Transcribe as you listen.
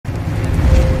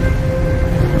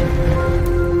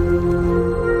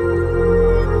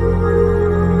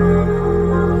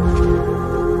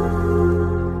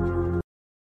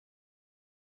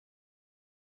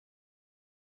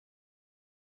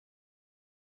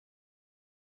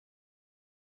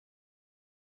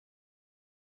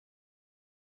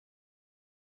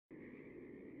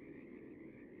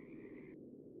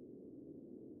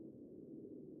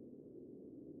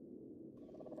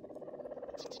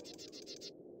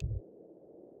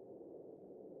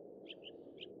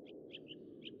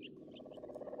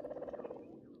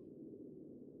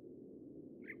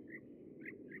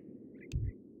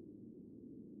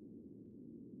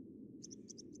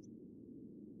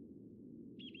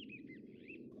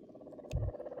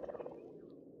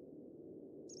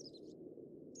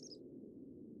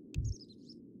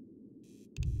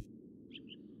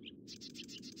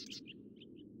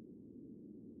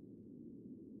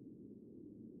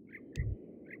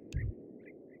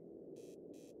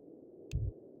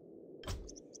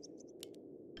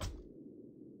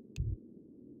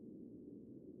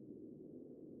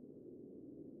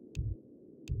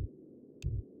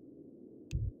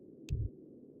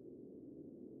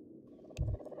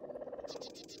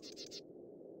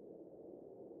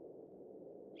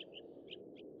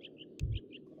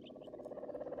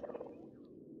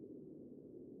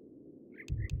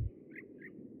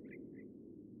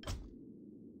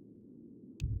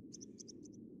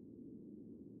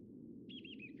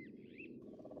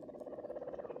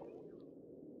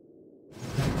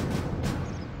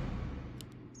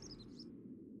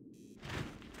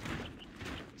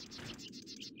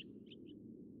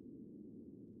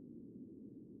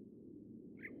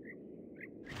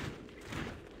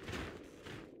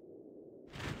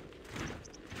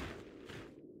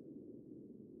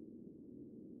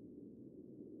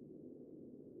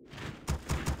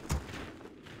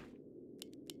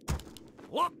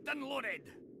Locked and loaded.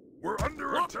 We're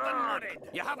under Locked attack. and loaded.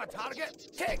 You have a target?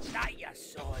 Take that, you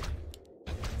sod.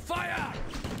 Fire!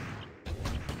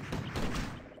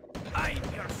 I'm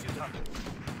your shooter.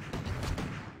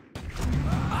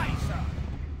 Aye, sir.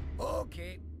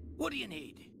 Okay. What do you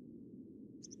need?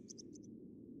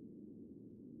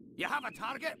 You have a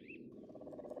target?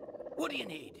 What do you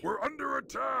need? We're under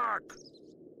attack.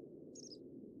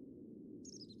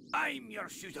 I'm your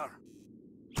shooter.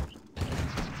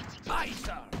 Aye,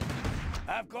 sir.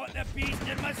 I've got the beast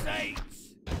in my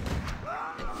sights.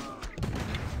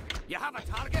 You have a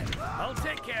target? I'll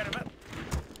take care of it.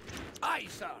 Aye,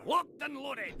 sir. Locked and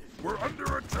loaded. We're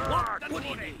under attack. Locked and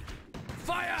loaded.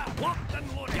 Fire! Locked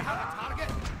and loaded. You have a target?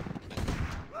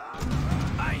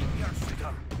 I'm your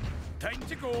shooter. Time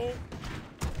to go.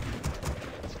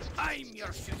 I'm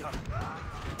your shooter.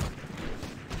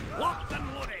 Locked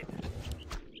and loaded.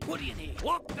 What do you need?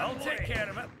 Locked and loaded. I'll take care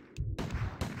of it.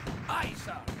 Aye,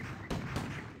 sir.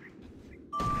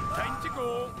 Time to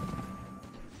go.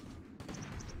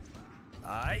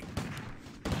 Aye.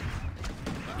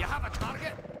 You have a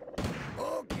target?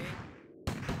 Okay.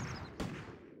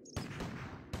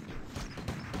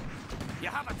 You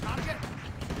have a target?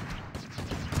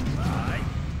 Aye.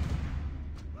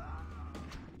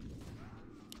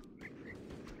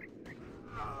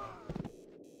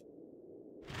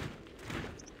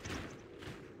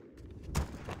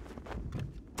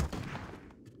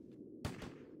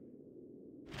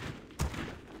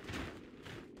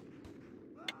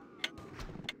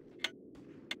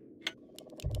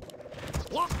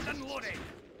 Locked and loaded.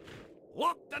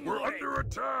 Locked and loaded. We're under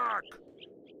attack.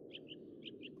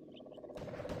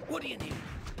 What do you need?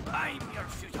 I'm your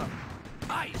shooter.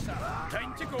 Aye, sir.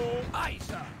 Time to go. Aye,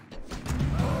 sir.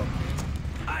 Okay.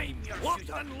 I'm your Locked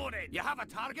shooter. Locked and loaded. You have a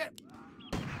target?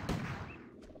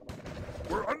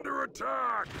 We're under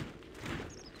attack.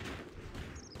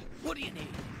 What do you need?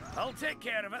 I'll take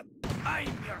care of it. I'm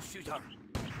your shooter.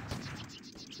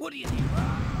 What do you need?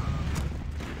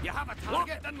 You have a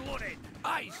target? Locked and loaded.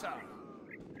 Aye, sir.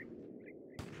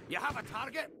 You have a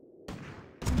target?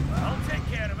 I'll take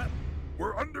care of it.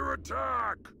 We're under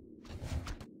attack.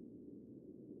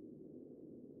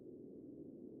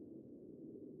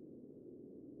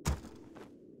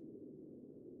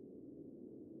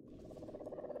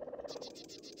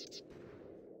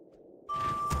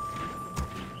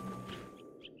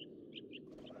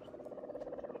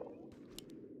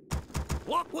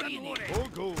 Locked and loaded. More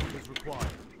gold is required.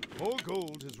 More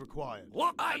gold is required.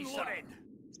 Locked and loaded.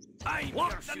 I'm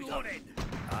Locked and loaded.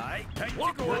 Aye, time to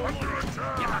go. We're under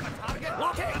attack. You have a target?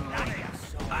 Locked and loaded.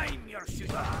 I'm your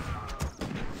shooter.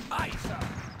 Aye, sir.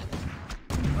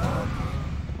 Okay.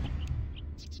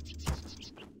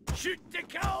 Shoot to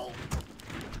kill.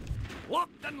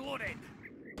 Locked and loaded.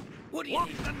 What do you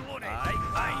need? Locked and loaded. Aye,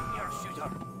 I'm your shooter.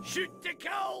 Shoot to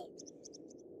kill.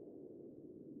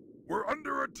 We're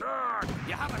under attack.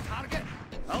 You have a target?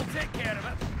 I'll take care of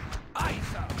it. Aye,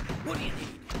 sir. What do you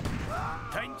need?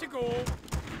 Time to go.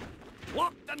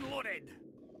 Locked and loaded.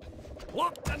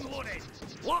 Locked and loaded.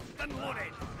 Locked and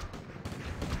loaded.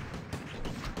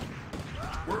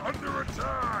 We're under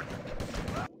attack.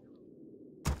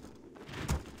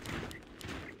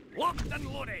 Locked and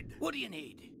loaded. What do you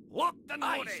need? Locked and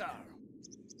loaded. Aye, sir.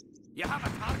 You have a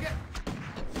target?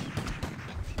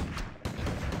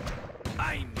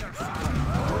 I'm your shooter.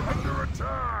 We're under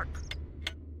attack!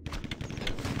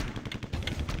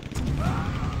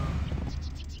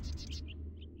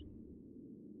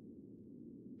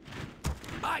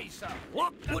 Aye, sir.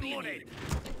 Locked and loaded.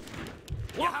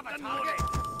 You have a target?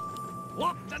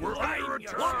 Locked and We're loaded. under I'm your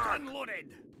attack. locked and loaded.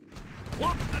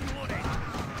 Locked and loaded.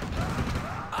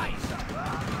 Aye, sir.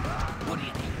 What do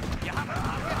you need? You have a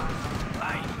target?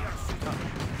 I'm your shooter.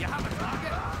 You have a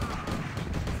target?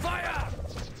 Fire!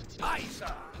 Aye,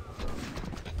 sir.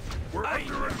 We're I'm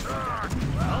under your attack!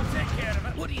 I'll take care of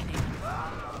it. What do you need?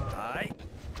 Aye.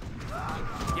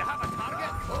 You have a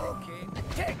target? Okay.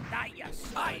 Take that, yes.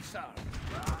 Aye, sir.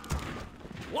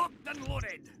 Locked and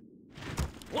loaded.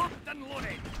 Locked and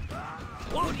loaded.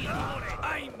 Locked and loaded.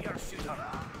 I'm your shooter.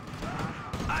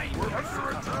 I'm We're your under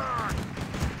shooter. attack!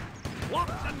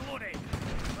 Locked and loaded.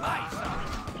 Aye, sir.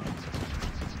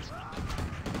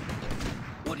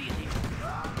 What do you need?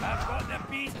 I've got the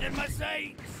beast in my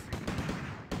sights.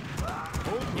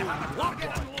 You have it locked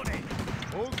and loaded.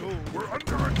 More gold. We're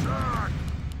under attack!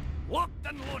 Locked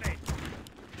and loaded.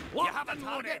 You have it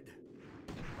loaded.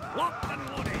 Locked and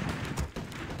loaded.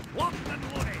 Locked and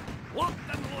loaded. Locked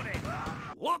and loaded.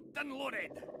 Locked and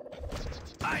loaded.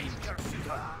 I'm your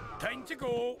shooter. Time to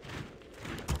go.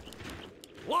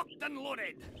 Locked and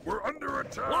loaded. We're under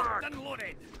attack! Locked and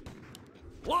loaded.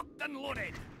 Locked and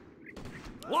loaded.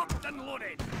 Locked and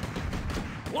loaded.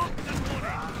 Locked and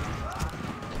loaded.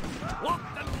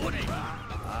 Locked and loaded.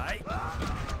 Aye.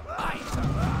 Aye, sir.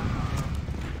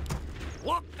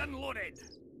 Locked and loaded.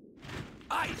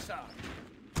 Aye, sir.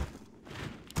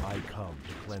 I come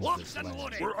to cleanse Locked this and land.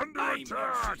 loaded. We're under I'm your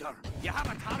attack. shooter. You have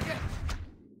a target?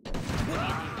 What do you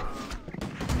need?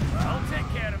 I'll take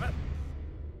care of it.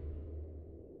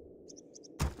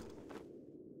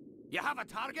 You have a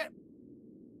target?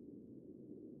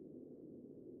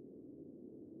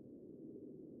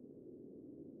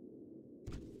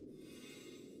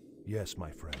 Yes,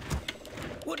 my friend.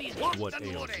 What do you need? Locked What and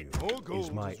ails loaded. you? More gold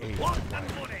Is my is aid Locked required?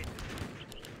 and loaded.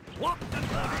 Locked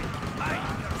and loaded.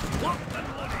 I'm your shooter. Locked and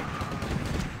loaded.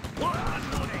 Locked and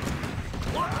loaded.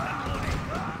 Locked and loaded.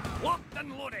 Locked and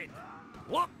loaded.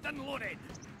 Locked and loaded.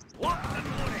 Locked and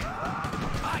loaded.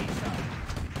 Aye, sir.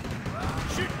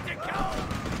 Shoot to kill.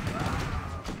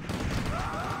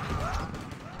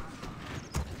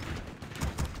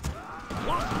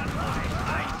 Locked and loaded.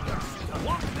 I'm your shooter.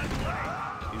 Locked and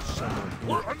loaded. Is someone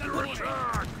We're Locked and under loaded.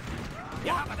 attack!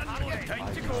 You have a target.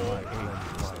 Time to go. my aid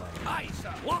required? Aye,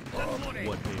 sir. Locked and loaded.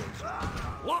 What ails you?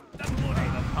 Locked and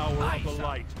loaded. The Power Aye, of the sir.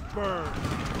 light. Burn.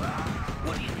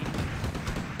 What do you need?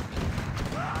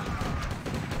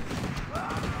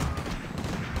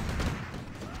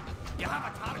 You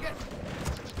have a target?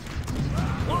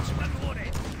 Locked and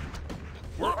loaded.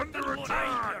 We're Locked under and loaded.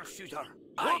 attack. I'm your shooter.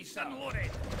 Aye, sir. And loaded.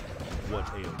 What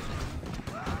ails you?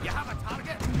 You have a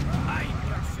target? I'm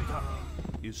your shooter.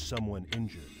 Is someone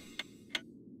injured?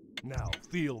 Now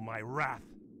feel my wrath.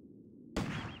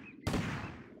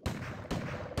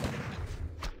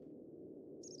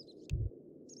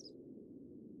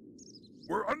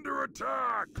 We're under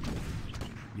attack!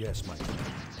 Yes, my friend.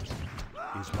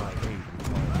 Is my aid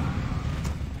required?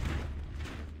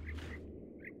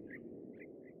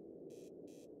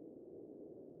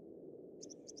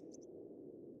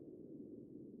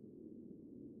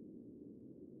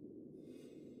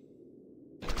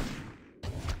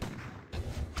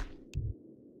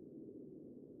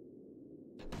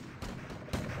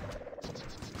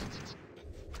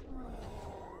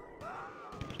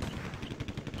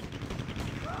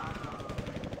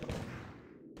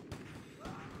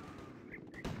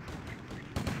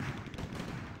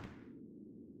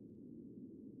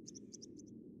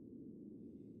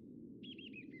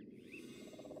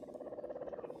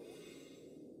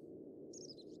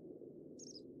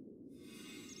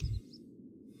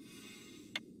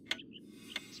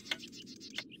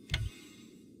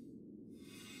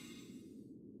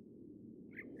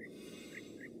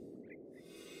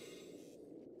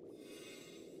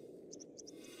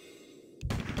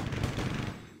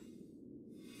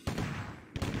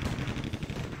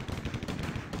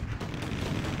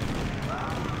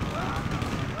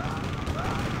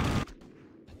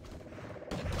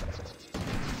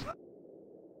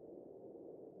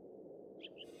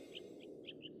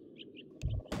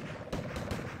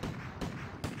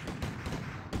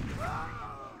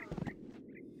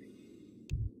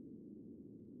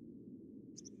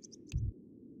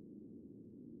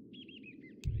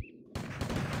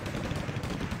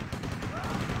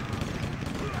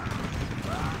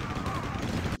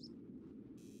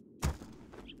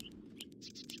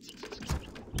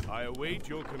 I await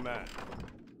your command.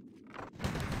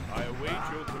 I await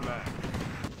your command.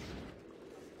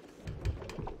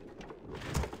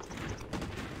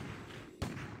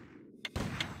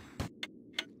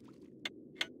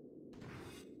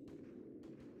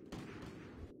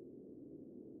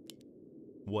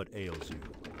 What ails you?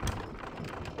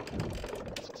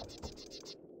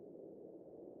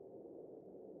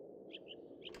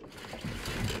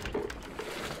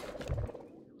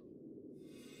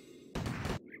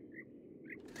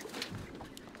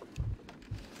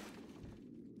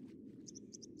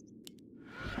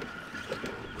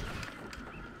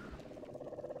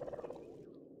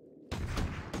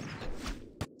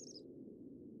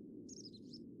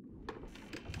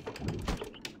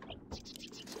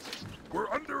 We're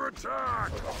under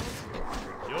attack!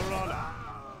 Your Honor.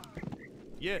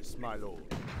 Yes, my lord.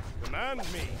 Command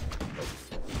me.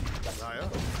 Sire.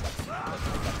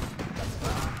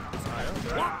 Sire.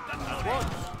 Locked and loaded!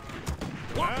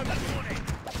 Locked and loaded!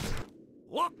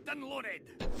 Locked and loaded!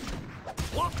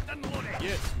 Locked and loaded!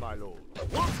 Yes, my lord.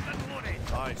 Locked and loaded!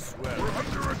 I swear. We're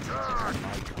under attack!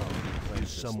 Is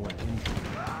someone injured?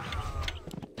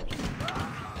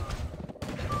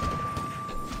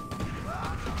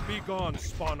 Be gone,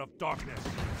 spawn of darkness.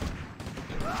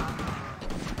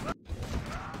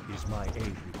 Is my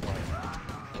aid required?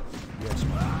 Yes,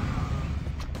 my lord.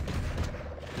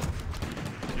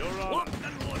 Your Honor. Locked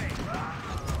and loaded!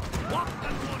 Locked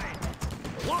and loaded!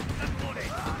 Locked and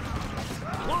loaded!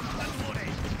 Locked and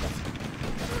loaded!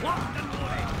 Locked and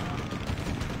loaded!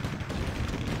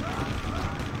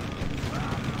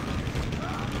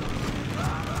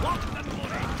 Locked and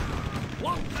loaded!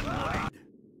 Locked and loaded!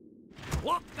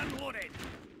 Locked and loaded!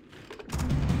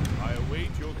 I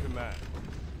await your command.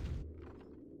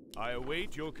 I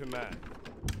await your command.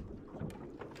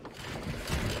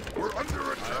 We're under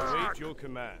I attack! await your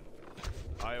command.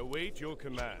 I await your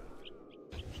command.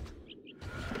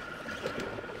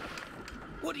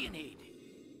 What do you need?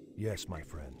 Yes, my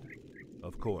friend.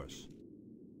 Of course.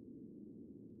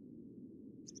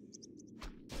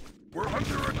 We're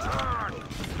under attack!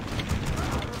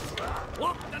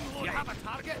 Locked and loaded! You have a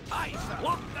target? Aye, sir.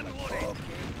 Locked and loaded! Okay.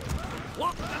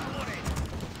 Locked and loaded!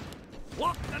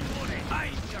 Locked and loaded!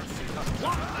 Aye, your shooter!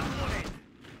 Locked and loaded!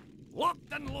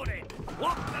 Locked and loaded!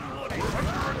 Locked and loaded! We're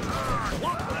under attack!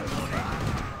 Locked and loaded!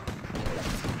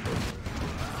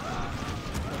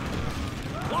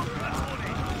 Locked and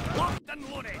loaded! Locked and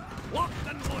loaded! Locked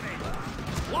and loaded!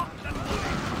 Locked and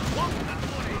loaded! Locked and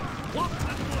loaded! Locked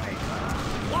and loaded!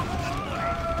 Locked and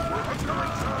loaded! We're under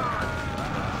attack!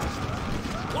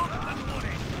 Locked and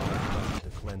loaded! To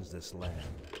cleanse this land.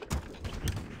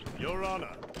 Your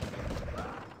Honor.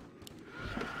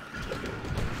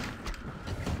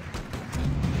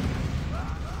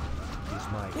 Is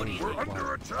my What do you aid We're need? under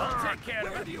required? I'll attack! take care of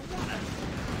it. Where do you want it?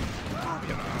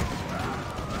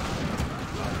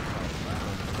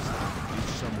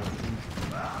 Is someone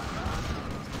injured?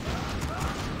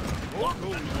 Locked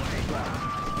and loaded!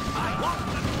 Aye,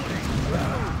 locked and loaded!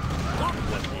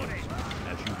 Locked and loaded!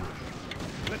 As you wish.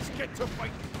 Let's get to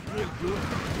fight. We'll do it.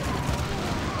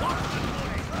 Locked and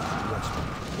loaded! Yes, my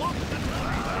Locked and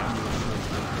loaded!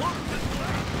 Locked and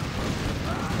loaded!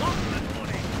 Locked and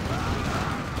loaded!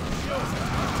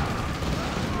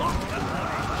 Locked and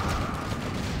loaded!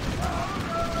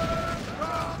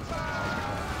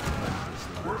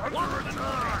 We're under Locked and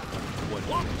attack! What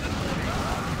Locked and loaded!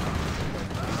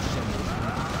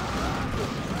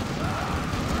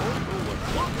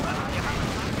 Locked and loaded! You have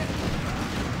a target?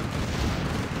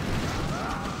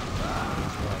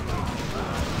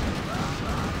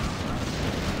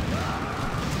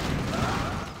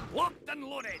 Locked and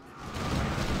loaded!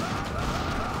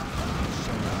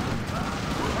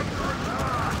 We're under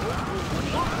attack!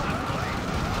 Locked and loaded!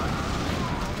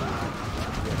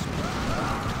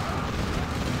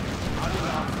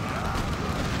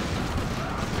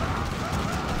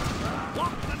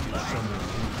 Locked and loaded!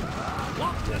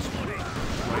 Locked and loaded!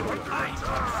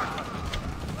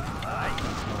 Aye,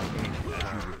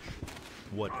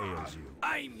 What ails you?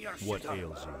 I'm your shooter. What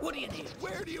ails you? What do you need?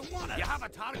 Where do you want it? You have a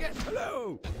target?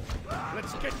 Hello!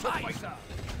 Let's get to Aye, fight. sir.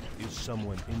 Is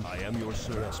someone in? I am your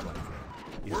sir. Yes, my friend.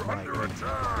 Is We're my under aid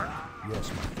attack! Yes,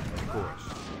 my friend. Of course.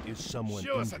 Is someone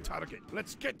Show us a injured? target.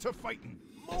 Let's get to fighting.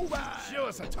 Move on. Show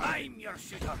us a target. I'm your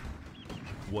shooter.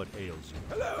 What ails you?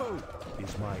 Hello.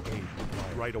 Is my aid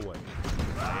required? Right away.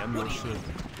 I am your What do you servant.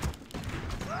 need?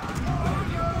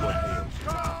 What ails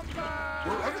you?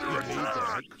 We're under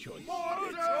attack!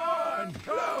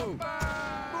 Hello.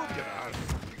 Move your arms.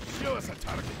 Show us a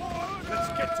target. Let's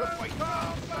get to fighting.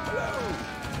 Hello.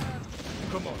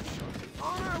 Come on, Sean.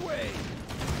 On our way.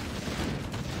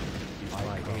 Is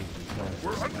my aid required? cleanse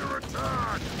We're this under land.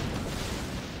 attack!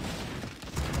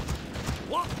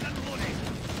 Locked and loaded.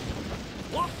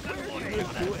 Locked and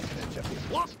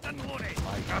loaded. Locked and loaded.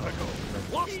 I Gotta go.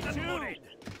 Locked and loaded.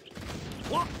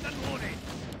 Locked and loaded.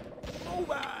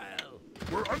 Mobile.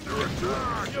 We're under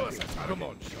attack! Show us a target. Come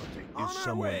on, Shorty. Is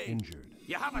someone injured?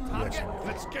 You have a Yes, target? my friend.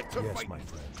 Let's get to Yes, fighting. my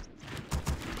friend.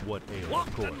 What ails, Locked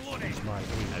of course, and loaded. is my aid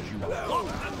as you are.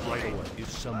 Locked and Right loaded. away. Is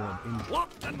someone injured?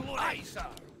 Locked and loaded. Aye, sir.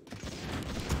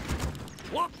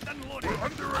 Locked and loaded. We're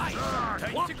under Aye, attack. sir.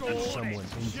 Time Is to go. someone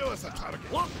injured? Show us a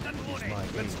target. Locked and loaded. My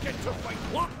Let's aid. get to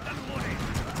fighting. Locked and loaded.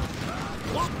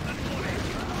 Locked and loaded.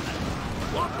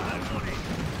 Locked and loaded.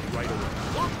 Right away.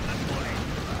 Locked and loaded.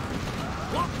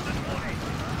 Locked and loaded.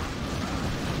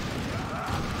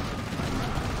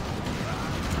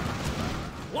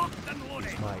 Locked and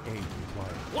loaded. My aid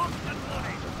required. Locked and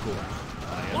loaded. Of course.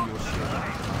 I am your Locked and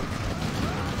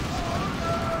servant.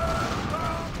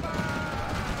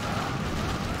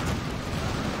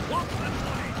 Locked and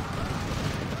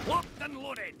loaded. Locked and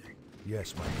loaded.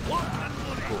 Yes, my friend. Locked and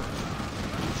loaded. Of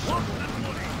course. Locked and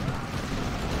loaded.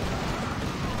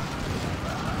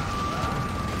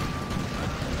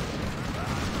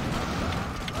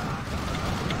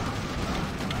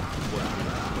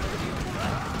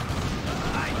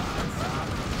 Aye.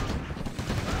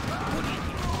 What do you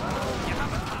need? You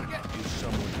have a target? Is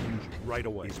someone injured? Right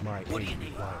away. Is my What do you aid need?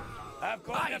 required? I've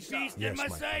got the beast Yes, in my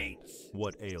my sights.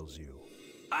 What ails you?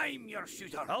 I'm your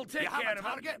shooter. I'll take care of a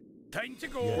target. Time to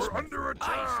go. Yes, We're my under friend.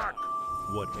 attack!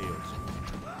 What ails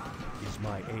you? Is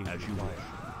my aid as you wish?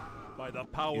 By the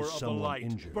power Is of the someone light,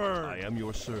 injured? burn! I am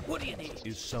your servant. What do you need?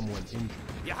 Is someone injured?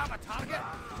 You have a target?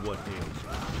 What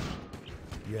ails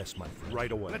you? Yes, my friend.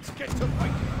 Right away. Let's get to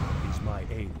fighting. Is my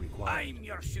aid required? I'm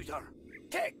your shooter.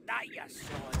 Take that, you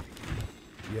sword.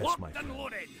 Yes, Locked my and friend.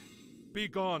 loaded. Be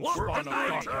gone, Locked spawn and of loaded,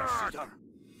 darkness! your shooter.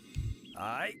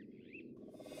 Aye.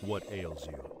 What ails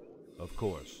you? Of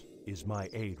course. Is my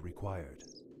aid required?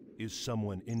 Is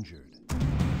someone injured?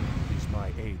 Is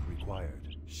my aid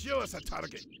required? Show us a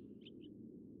target.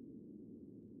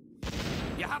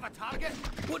 You have a target?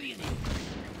 What do you need?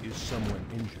 Is someone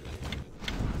injured?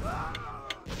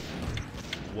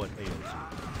 What ails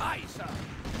you? Aye, sir.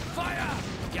 Fire!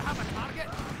 You have a target?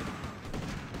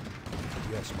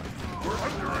 Yes, my friend. We're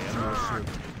under I am your attack! servant.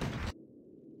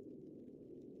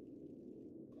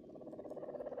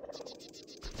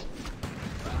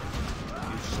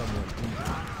 Is someone injured?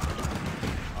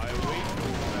 I await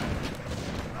your command.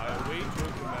 I await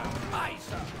your command. Aye,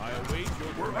 sir. I await your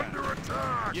We're command. under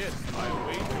attack! Yes, I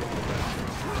await your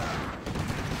command.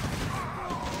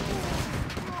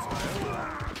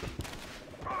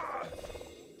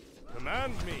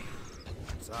 Command me,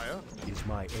 Sire? Is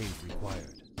my aid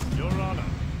required? Your Honor.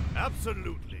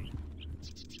 Absolutely.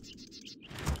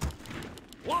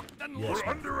 Locked and Yes, loaded.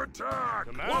 We're under attack!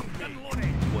 Command Locked me. and loaded.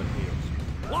 What ails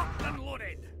you? Locked and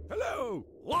loaded. Hello!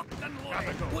 Locked and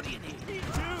loaded. go. What do you need? Me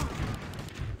too.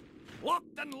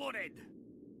 Locked and loaded.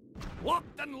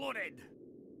 Locked and loaded.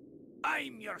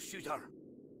 I'm your shooter.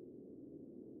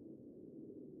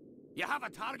 You have a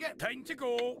target? Time to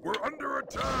go. We're under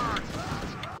attack!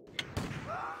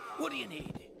 What do you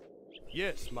need?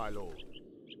 Yes, my lord.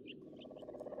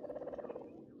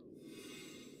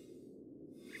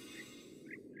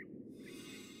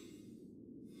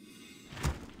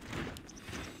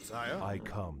 Sire? I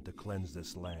come to cleanse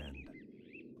this land.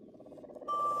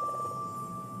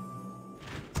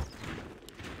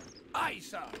 Aye,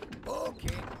 sir.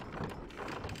 Okay.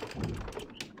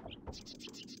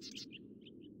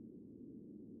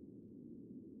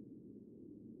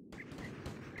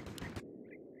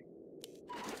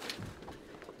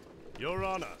 Your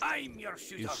Honor. I'm your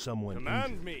shooter. Is someone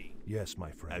Command injured? me. Yes,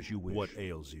 my friend. As you wish. What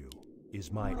ails you?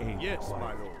 Is my aid Yes,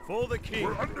 my required? lord. For the king.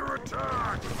 We're under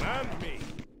attack! Command me.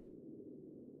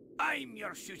 I'm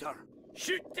your shooter.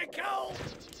 Shoot to kill.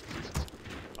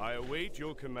 I await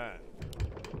your command.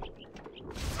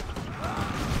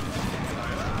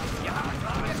 You have a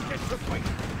target. Get to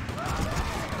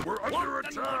fighting. We're under Locked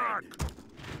and attack!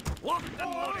 loaded. Locked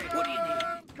and loaded. What do you need?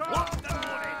 Locked and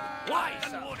loaded. Locked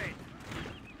and loaded.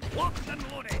 Locked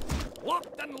and loaded.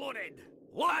 Locked and loaded.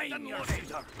 Locked and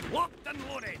loaded. Locked and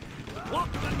loaded.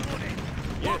 Locked and loaded.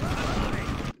 Locked and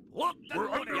loaded. Locked and We're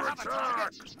loaded. under You have a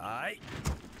target. attack. Aye.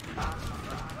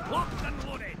 Locked and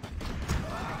loaded.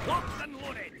 Locked and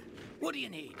loaded. What do you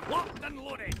need? Locked and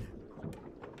loaded.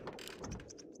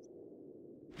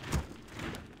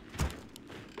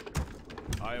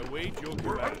 I await your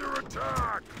We're command. under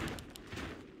attack!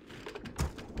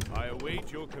 I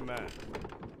await your command.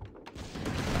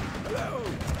 Hello!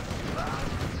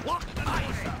 Locked and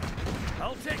loaded.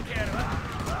 I'll take care of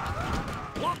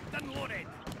it. Locked and loaded.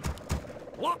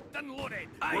 Locked and loaded.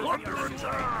 We're under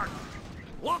attack!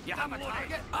 Locked you have a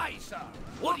target? Aye, sir.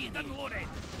 What do you need? Loaded.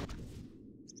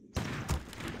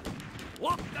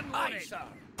 Locked and loaded. Aye, sir.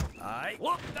 Aye.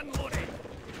 Locked and loaded.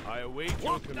 I await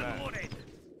your Locked command. and loaded.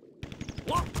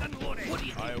 Locked and loaded. What do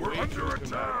you I need? We're await under your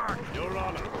attack! command. Your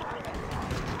honor.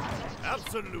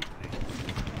 Absolutely.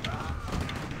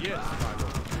 Yes, my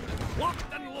lord.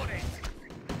 Locked and loaded.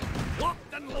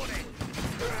 Locked and loaded.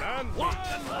 And me. Locked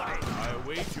and loaded. I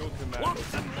await your command.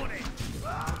 Locked and loaded.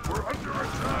 We're under I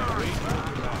attack! await your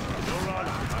command. Your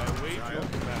honor. I await your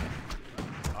command.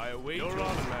 I await your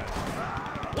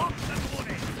command. Locked and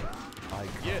loaded.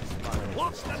 Yes, my lord.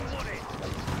 Locked and loaded.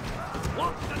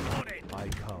 Locked and loaded. I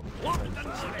come. Locked and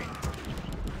loaded.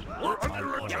 Locked and under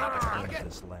loaded. You have a attack. target?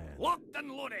 This land. Locked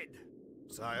and loaded.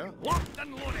 Sire? Locked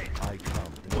and loaded. I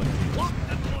come. Locked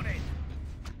and loaded.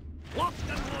 Locked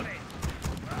and loaded.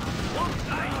 Locked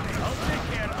and loaded. I'll take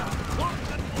care of it.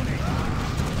 Locked and loaded.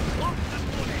 Locked and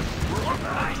loaded. Locked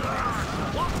and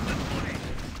loaded. Locked and loaded.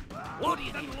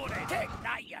 Locked and loaded. Take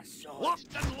that, you sword.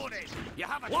 Locked and loaded. You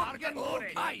have a target? Loaded.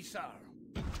 Aye, sir.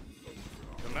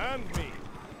 Command me.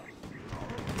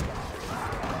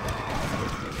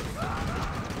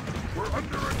 We're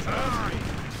under attack!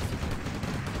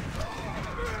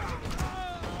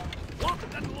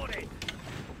 Locked and loaded.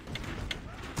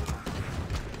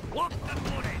 Locked and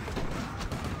loaded.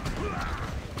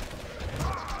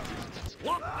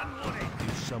 Locked and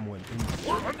loaded. Is someone in?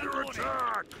 We're Locked and under loaded.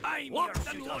 attack! I'm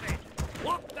locked and loaded.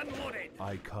 Locked and loaded.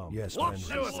 I come. Yes, Locked and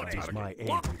friend. loaded. Is my aid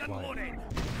Locked and required? loaded.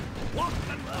 Locked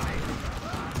and loaded.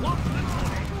 Locked and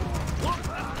loaded. Locked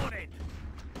and loaded.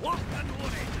 Locked and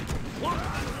loaded. Locked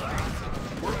and loaded.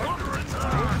 We're Locked under and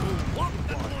attack! loaded.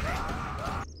 Locked and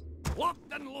loaded.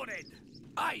 Locked and loaded.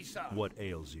 Aye, sir. What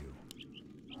ails you?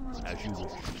 As you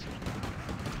wish.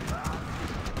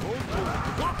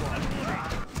 Locked and loaded.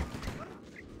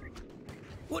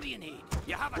 What do you need?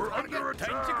 You have a We're target? under Time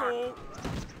to attack. go.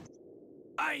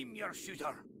 I'm your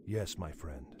shooter. Yes, my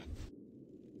friend.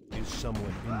 Is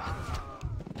someone injured?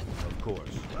 Of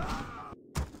course.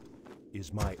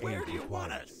 Is my aid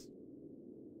required?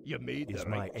 You made Is the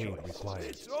my right aid choice.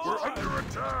 required? We're under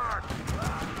attack!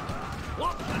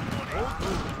 Locked and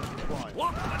loaded.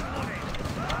 Locked and loaded.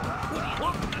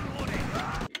 Locked and loaded.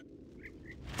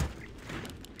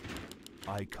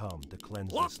 I come to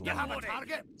cleanse Locked. this You have land. a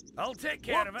target? I'll take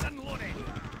care of it. Locked and loaded.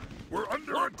 We're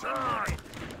under Locked and attack! loaded.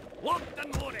 Locked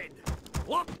and loaded.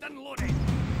 Locked and loaded.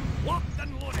 Locked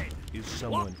and loaded. Is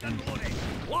someone Locked and injured? loaded.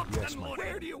 Locked Yes, and my loaded.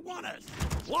 friend. Do you want us?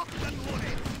 Locked and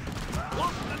loaded.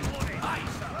 Locked and loaded. Aye,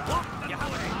 sir. Locked and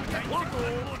loaded. Locked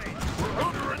and loaded. We're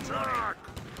Locked under and attack!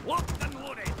 loaded. Locked and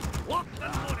loaded. Locked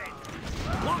and loaded.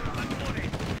 Locked and loaded.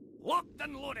 Locked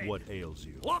and loaded. What ails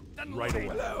you? Locked and Right loaded.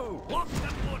 away. Hello. Locked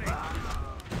and loaded.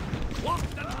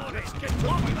 Locked and loaded.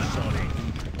 Locked and loaded.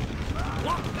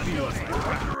 Locked and loaded.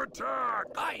 We're under attack!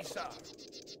 Aye, sir.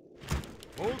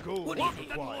 Full gold. What do you Locked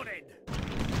need? and Loaded.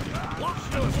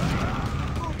 Locked and loaded.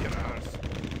 Move your ass.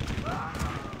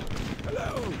 Hello.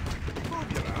 Move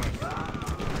your ass.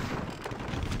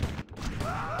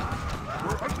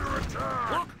 We're under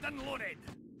attack! Locked and loaded.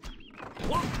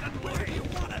 Locked and loaded. You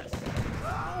want us?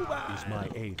 Is my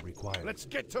aid required? Let's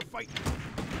get to fighting.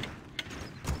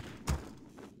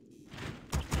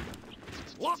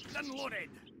 Locked and loaded.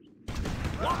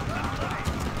 Locked and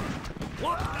loaded.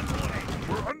 Locked and loaded.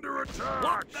 We're under attack!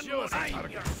 Locked and Show us loaded. a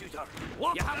I'm your shooter.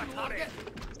 Locked and loaded.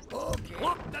 Okay.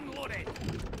 Locked and loaded.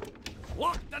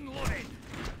 Locked and loaded.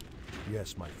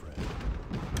 Yes, my friend.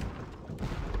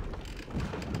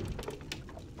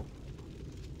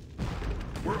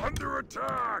 We're under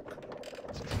attack!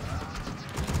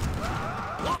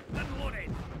 Locked and loaded.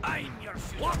 I'm your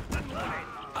shooter. Locked and loaded.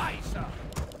 Aye, sir.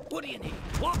 What do you need?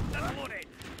 Locked and loaded.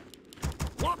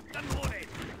 Locked and loaded.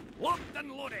 Locked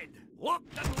and loaded.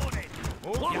 Locked and loaded.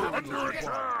 We're Locked and under loaded.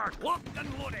 attack! Locked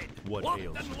and loaded. What Locked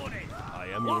ails and you? loaded. I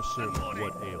am your Locked and servant.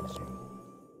 loaded. What ails you?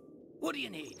 What do you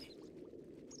need?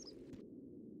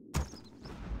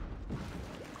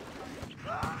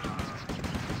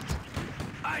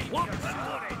 I'm locked and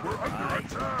loaded. We're under Aye.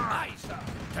 attack! Aye, sir.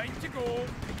 Time to go.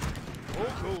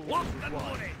 Full gold. Locked and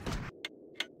loaded.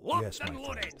 Locked Yes, my and friend.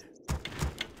 loaded.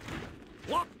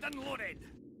 Locked and loaded.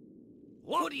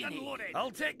 Locked and loaded.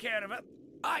 I'll take care of it.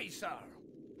 Aye, sir.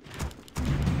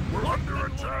 We're Locked under and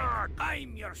loaded. attack!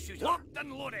 I'm your shooter. Locked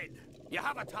and loaded. You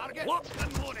have a target? Locked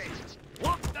and loaded.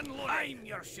 Locked and loaded. I'm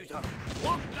your shooter.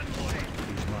 Locked and loaded.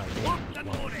 Is my aid Locked and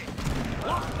required? loaded.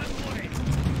 Locked and loaded.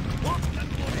 Locked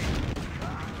and loaded.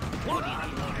 Locked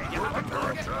and loaded. You have a under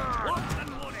target? attack. Locked and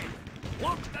loaded.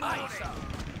 Locked and loaded.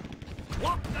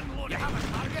 Locked and loaded. You have a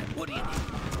target? What do you need?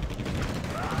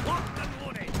 Locked and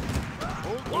loaded.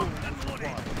 Full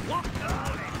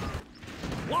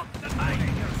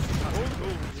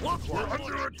Locked We're and under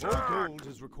loaded. More attack. gold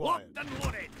is required. Locked and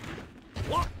loaded.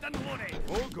 Locked and loaded.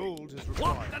 More gold is Locked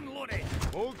required. and loaded.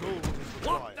 More gold is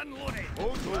Locked required. and loaded.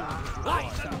 More gold is Locked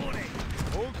required. and loaded.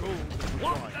 More gold is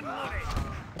Locked and required.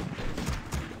 loaded.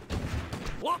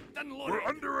 Locked and loaded. We're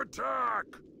under attack.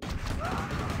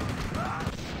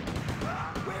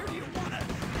 Where do you want it?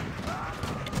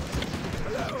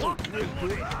 Locked and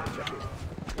loaded.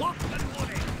 Locked and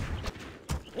loaded.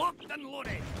 Locked and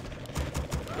loaded.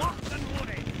 Locked and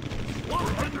loaded.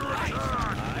 Locked and loaded.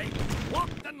 Aye.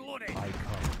 Locked and loaded. I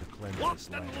come to cleanse Locked this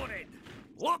and land. loaded.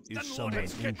 Locked Is and someone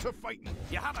loaded. Get to fighting.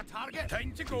 You have a target?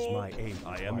 Time to Is go. my aid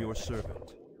I am your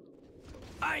servant.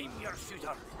 I'm your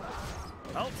shooter.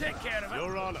 I'll take care of it.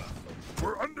 Your Honor.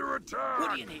 We're under attack.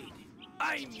 What do you need?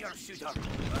 I'm your shooter.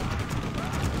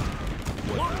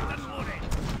 Locked and loaded.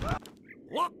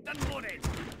 Locked and loaded.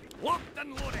 Locked and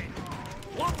loaded.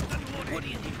 Locked and loaded. What do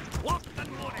you need? Locked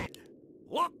and loaded.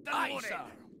 Locked and loaded.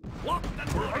 Locked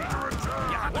and We're loaded. under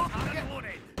attack. You have a target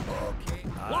loaded. Okay.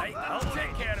 Aye, I'll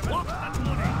take care of it. Locked and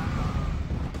loaded.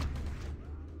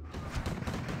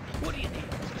 What do you need?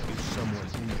 Is someone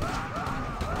injured?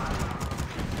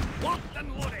 Locked and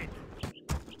loaded.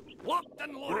 Locked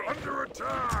and loaded. We're under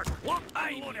attack. Locked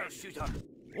and loaded. I'm your shooter.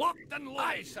 Locked and loaded.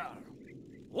 Aye, sir.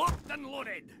 Locked and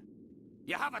loaded.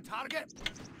 You have a target?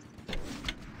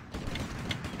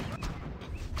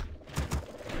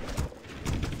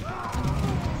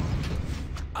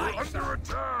 We're Aye, under sir.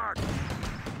 attack.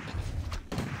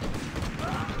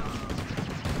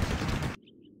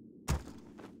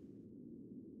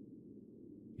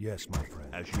 Yes, my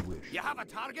friend, as you wish. You have a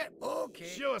target? Okay.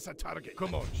 Show us a target.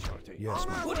 Come on, Shorty. Yes,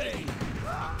 my What do you need?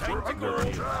 Time We're to under go.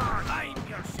 attack. I'm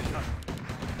your shooter.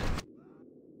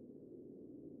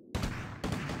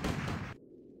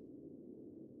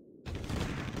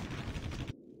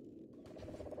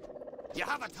 You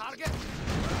have a target?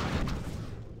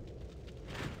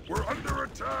 We're under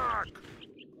attack.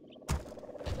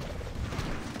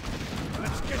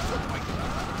 Let's get to fighting.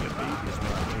 Is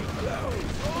my aid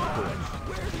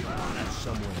Where do you want Is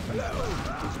someone injured?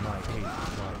 Is my aid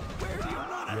required? Where do you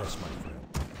want Yes, my friend.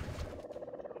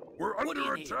 We're What do under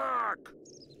you need? attack.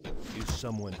 Is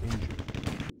someone injured?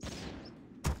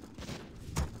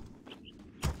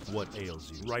 What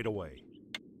ails you? Right away.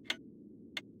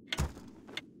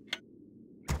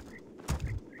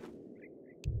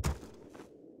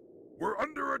 We're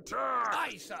under attack.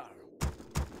 Aye, sir.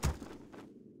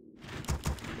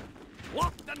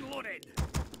 Locked and loaded.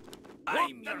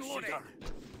 I'm your shooter.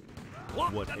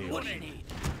 Locked What and ails loaded. you?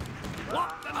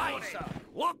 Locked and loaded. Sir.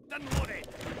 Locked and loaded.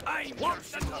 I'm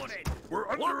locked and loaded. We're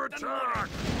under Locked and loaded. attack.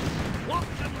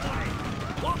 Locked and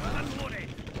loaded. Locked and loaded.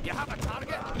 You have a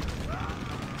target?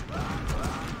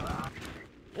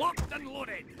 Locked and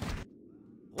loaded.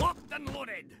 Locked and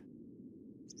loaded.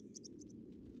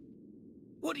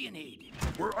 What do you need?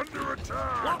 We're under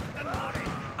attack. Locked and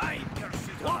loaded. I'm your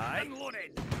shooter. Locked and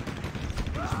loaded.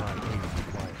 Is my aid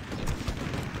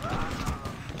required?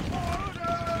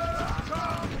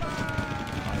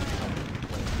 I come to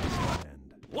cleanse this land.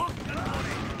 Locked and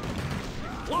loaded.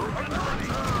 Locked and Under loaded.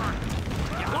 attack.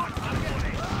 You locked and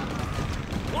loaded.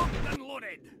 Locked and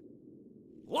loaded.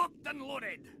 Locked and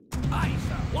loaded. Aye,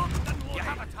 sir. Locked and loaded. You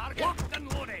have a target? Locked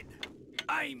and loaded.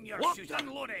 I'm your shooter. Locked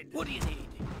and loaded. What do you need?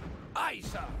 Aye,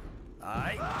 sir.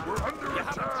 Aye. We're under You have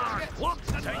a attack. target?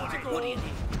 Locked and loaded. What do you need?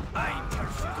 I'm your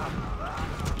shooter.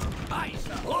 Aye,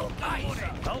 sir. Locked and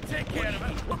loaded. I'll take care of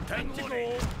it. Locked and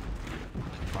loaded.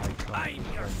 I come I'm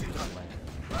to your cleanse shooter. this land.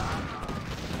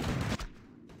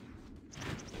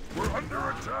 We're under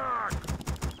attack.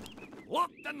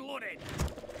 Locked and loaded.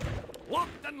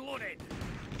 Locked and loaded.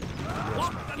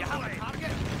 Locked and you have a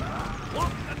target?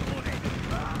 Locked and loaded.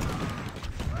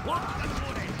 Locked and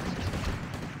loaded.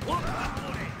 Locked and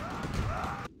loaded.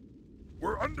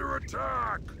 We're under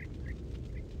attack.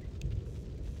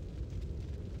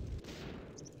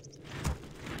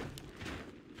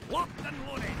 Locked and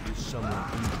loaded. Is someone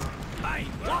injured? I'm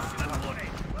locked and loaded.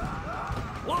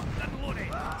 Locked and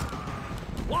loaded.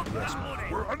 Locked and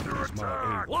loaded. We're under Is my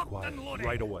attack. aid Locked required? and loaded.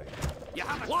 Right away. You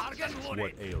have a target and loaded.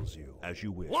 What ails you? As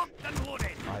you wish. Locked and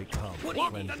loaded. I come to What do you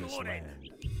cleanse need? this Loaded. land.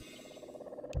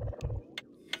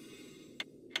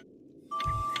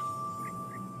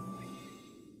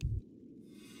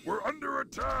 We're under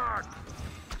attack.